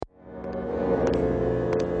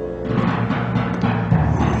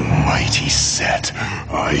yet.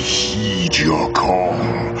 I heed your call.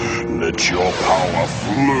 Let your power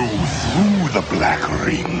flow through the Black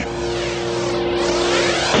Ring.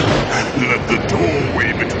 Let the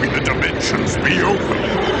doorway between the dimensions be open.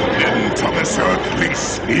 Enter the circling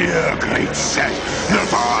sphere, great Set, that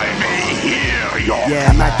I may hear your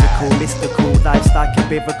Yeah, magical, mystical, life's like a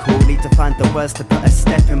biblical. Need to find the words to put a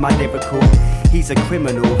step in my lyrical. He's a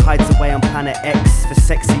criminal, hides away on planet X. For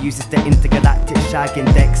sex he uses the intergalactic shag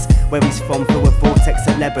index. Where he's from through a vortex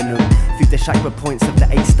at Lebanon. Through the chakra points of the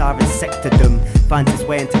A-star and sectordom. Finds his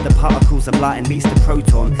way into the particles of light and meets the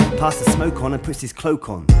proton. Passes the smoke on and puts his cloak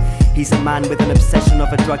on. He's a man with an obsession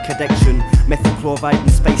of a drug addiction. Methyl chloride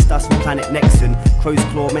and space dust from planet Nexon. Crow's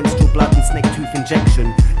claw, menstrual blood and snake tooth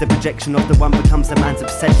injection. The projection of the one becomes a man's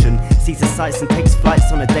obsession. Sees the sights and takes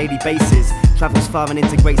flights on a daily basis. Travels far and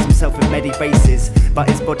integrates himself with many races. But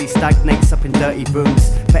his body stagnates up in dirty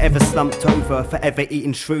rooms. Forever slumped over, forever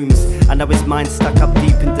eating shrooms. I know his mind's stuck up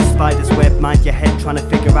deep in the spider's web. Mind your head trying to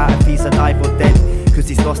figure out if he's alive or dead. Cause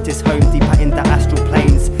he's lost his home deeper in the astral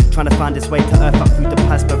planes. Trying to find his way to earth up through the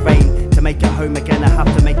plasma rain. To make it home again I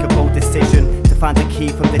have to make a bold decision. To find a key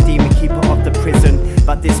from the demon keeper of the prison.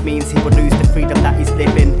 But this means he will lose the freedom that he's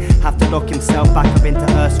living. Have to lock himself back up into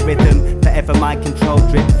Earth's rhythm. Forever mind control,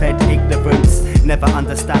 drip fed ignorance. Never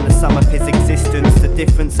understand the sum of his existence. The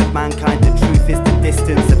difference of mankind and truth is the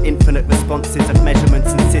distance of infinite responses of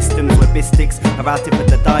measurements and systems. Where mystics are out for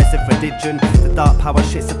the dyes of religion. The dark power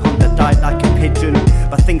shits upon the died like a pigeon.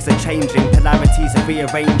 But things are changing, polarities are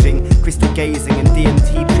rearranging. Crystal gazing and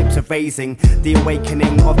DMT trips are raising. The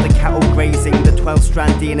awakening of the cattle grazing. The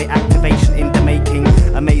 12-strand DNA activation in the making.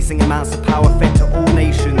 Amazing amounts of power fed to all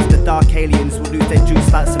nations. The dark aliens will lose their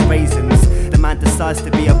juice like some raisins. The man decides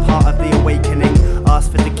to be a part of the awakening.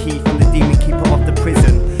 Asks for the key from the demon keeper of the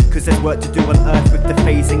prison. Cause there's work to do on earth with the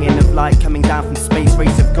phasing in of light. Coming down from space,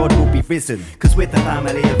 race of God will be risen. Cause we're the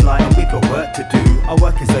family of light and we've got work to do. Our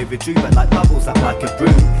work is overdue but like bubbles up like a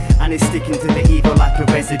brew. And it's sticking to the evil like a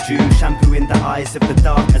residue. Shampoo in the eyes of the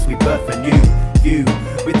dark as we birth a new view.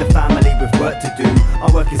 With the family with work to do.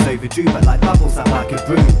 Our work is overdue but like bubbles up like a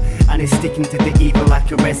brew. And it's sticking to the evil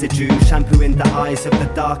like a residue. Shampoo in the eyes of the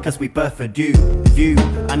dark as we birth a new view.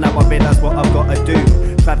 And now I realise what I've got to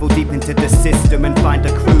do. Travel deep into the system and find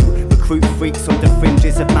a crew. Recruit freaks on the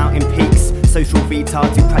fringes of mountain peaks. Social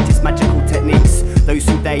retards who practice magical techniques. Those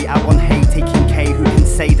who day out on hay taking K. Who can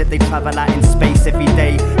say that they travel out in space every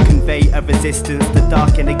day. Convey a resistance, the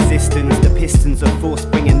dark in existence. The pistons of force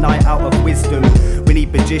bringing night out of wisdom. We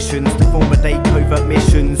need magicians to formulate covert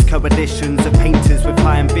missions. Coalitions of painters with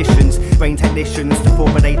high ambitions. Brain technicians to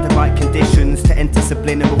formulate the right conditions. To enter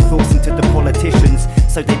subliminal thoughts into the politicians.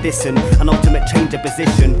 So they listen, an ultimate change of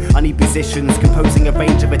position. I need musicians composing a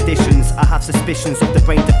range of additions. I have suspicions of the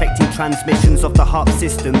brain defecting transmissions of the heart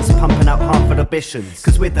systems, pumping out harmful ambitions.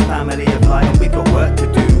 Cause we're the family of light and we've got work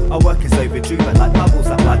to do. Our work is overdue but like bubbles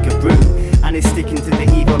up like a brew. And it's sticking to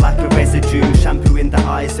the evil like a residue. Shampoo in the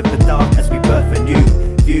eyes of the dark as we birth a new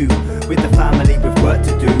view. With the family with work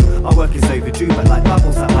to do. Our work is overdue but like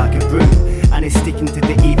bubbles up like a brew. And it's sticking to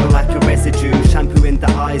the evil like a residue. Shampoo in the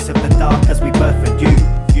eyes of the dark as we birth a new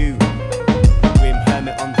view. Grim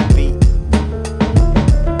Hermit on the beat.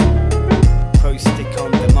 Pro stick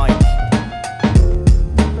on the mic.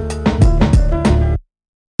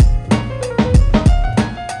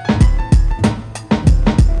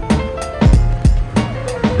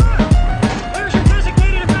 Where's your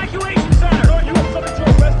designated evacuation center? Sir, you are subject to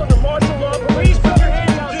arrest under martial law. Please put your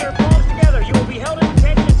hands out, sir. Palms together. You will be held in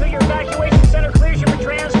detention until your evacuation center clears you for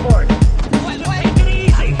transport. Take it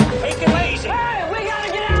easy. Take it easy. Hey, we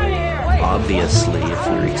gotta get out of here. Wait. Obviously, if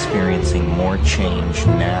we're experiencing more change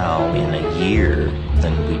now in a year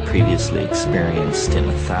than we previously experienced in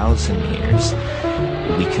 1,000 years,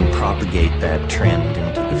 we can propagate that trend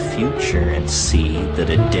into the future and see that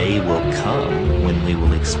a day will come when we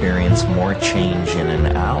will experience more change in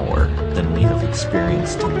an hour than we have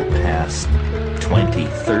experienced in the past 20,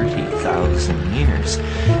 30,000 years.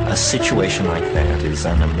 A situation like that is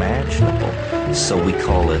unimaginable, so we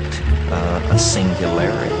call it a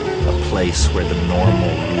singularity, a place where the normal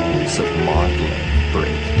rules of modeling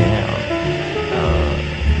break down.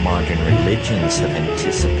 Modern religions have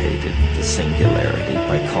anticipated the singularity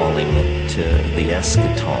by calling it the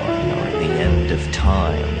eschaton or the end of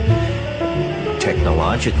time.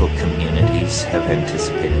 Technological communities have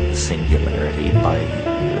anticipated the singularity by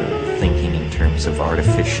thinking in terms of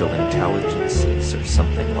artificial intelligences or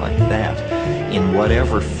something like that. In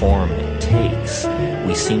whatever form it takes,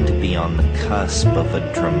 we seem to be on the cusp of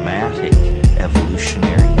a dramatic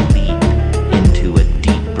evolutionary leap into a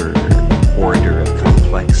deeper order of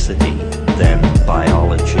complexity than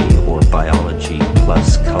biology or biology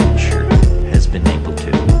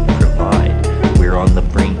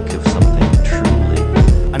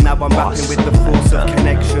I'm rapping with the force of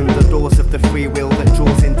connection, the doors of the free will that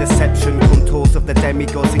draws in deception, contours of the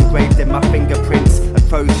demigods engraved in my fingerprints. A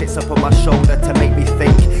crow shits up on my shoulder to make me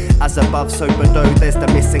think. As above, so below, there's the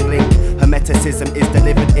missing link. Hermeticism is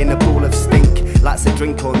delivered in a ball of stink. Lights a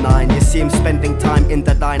drink or nine. You see him spending time in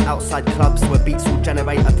the line outside clubs where beats will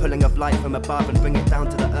generate a pulling of light from above and bring it down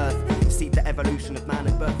to the earth. Seek the evolution of man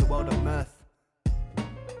and birth the world of mirth.